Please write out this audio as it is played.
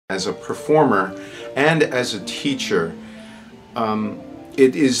as a performer and as a teacher,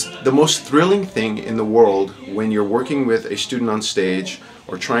 it is the most thrilling thing in the world when you're working with a student on stage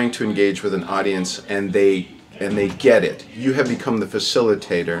or trying to engage with an audience and they get it. You have become the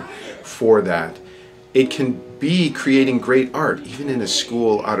facilitator for that. It can be creating great art, even in a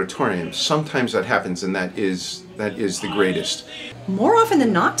school auditorium. Sometimes that happens, and that is the greatest. More often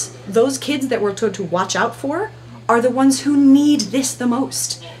than not, those kids that we're told to watch out for are the ones who need this the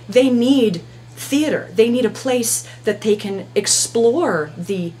most. They need theater. They need a place that they can explore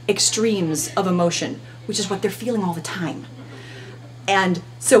the extremes of emotion, which is what they're feeling all the time. And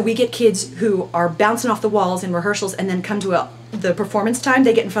so we get kids who are bouncing off the walls in rehearsals and then come to the performance time,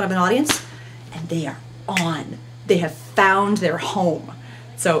 they get in front of an audience, and they are on. They have found their home.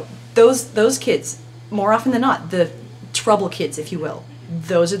 So those kids, more often than not, the trouble kids, if you will,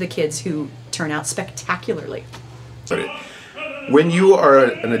 those are the kids who turn out spectacularly. When you are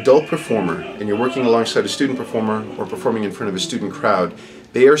an adult performer and you're working alongside a student performer or performing in front of a student crowd,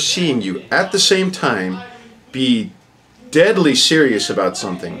 they are seeing you at the same time be deadly serious about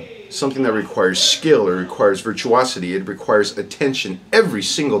something that requires skill or requires virtuosity. It requires attention every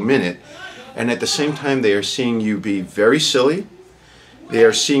single minute, and at the same time they are seeing you be very silly. They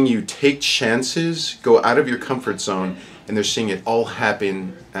are seeing you take chances, go out of your comfort zone, and they're seeing it all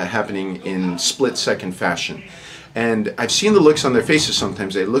happening in split-second fashion. And I've seen the looks on their faces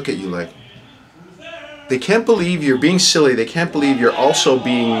sometimes. They look at you like, they can't believe you're being silly. They can't believe you're also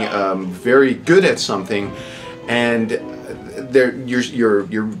being very good at something, and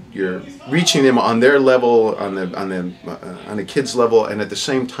you're reaching them on their level, on a kid's level, and at the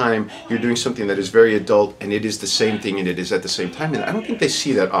same time you're doing something that is very adult, and it is the same thing, and it is at the same time. And I don't think they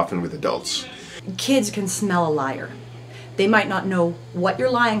see that often with adults. Kids can smell a liar. They might not know what you're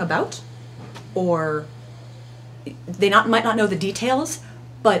lying about, or they might not know the details,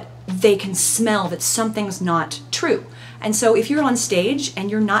 but they can smell that something's not true. And so if you're on stage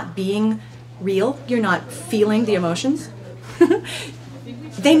and you're not being real, you're not feeling the emotions,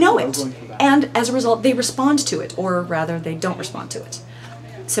 they know it. And as a result, they respond to it, or rather, they don't respond to it.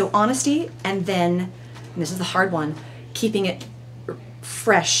 So honesty, and then, and this is the hard one, keeping it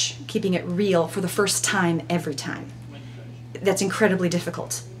fresh, keeping it real for the first time every time. That's incredibly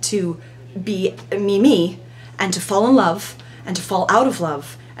difficult, to be me, and to fall in love, and to fall out of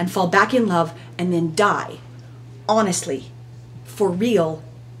love, and fall back in love, and then die, honestly, for real,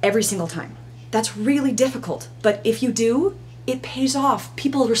 every single time. That's really difficult, but if you do, it pays off.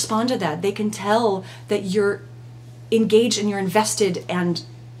 People respond to that. They can tell that you're engaged and you're invested and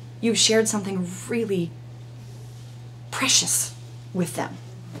you've shared something really precious with them.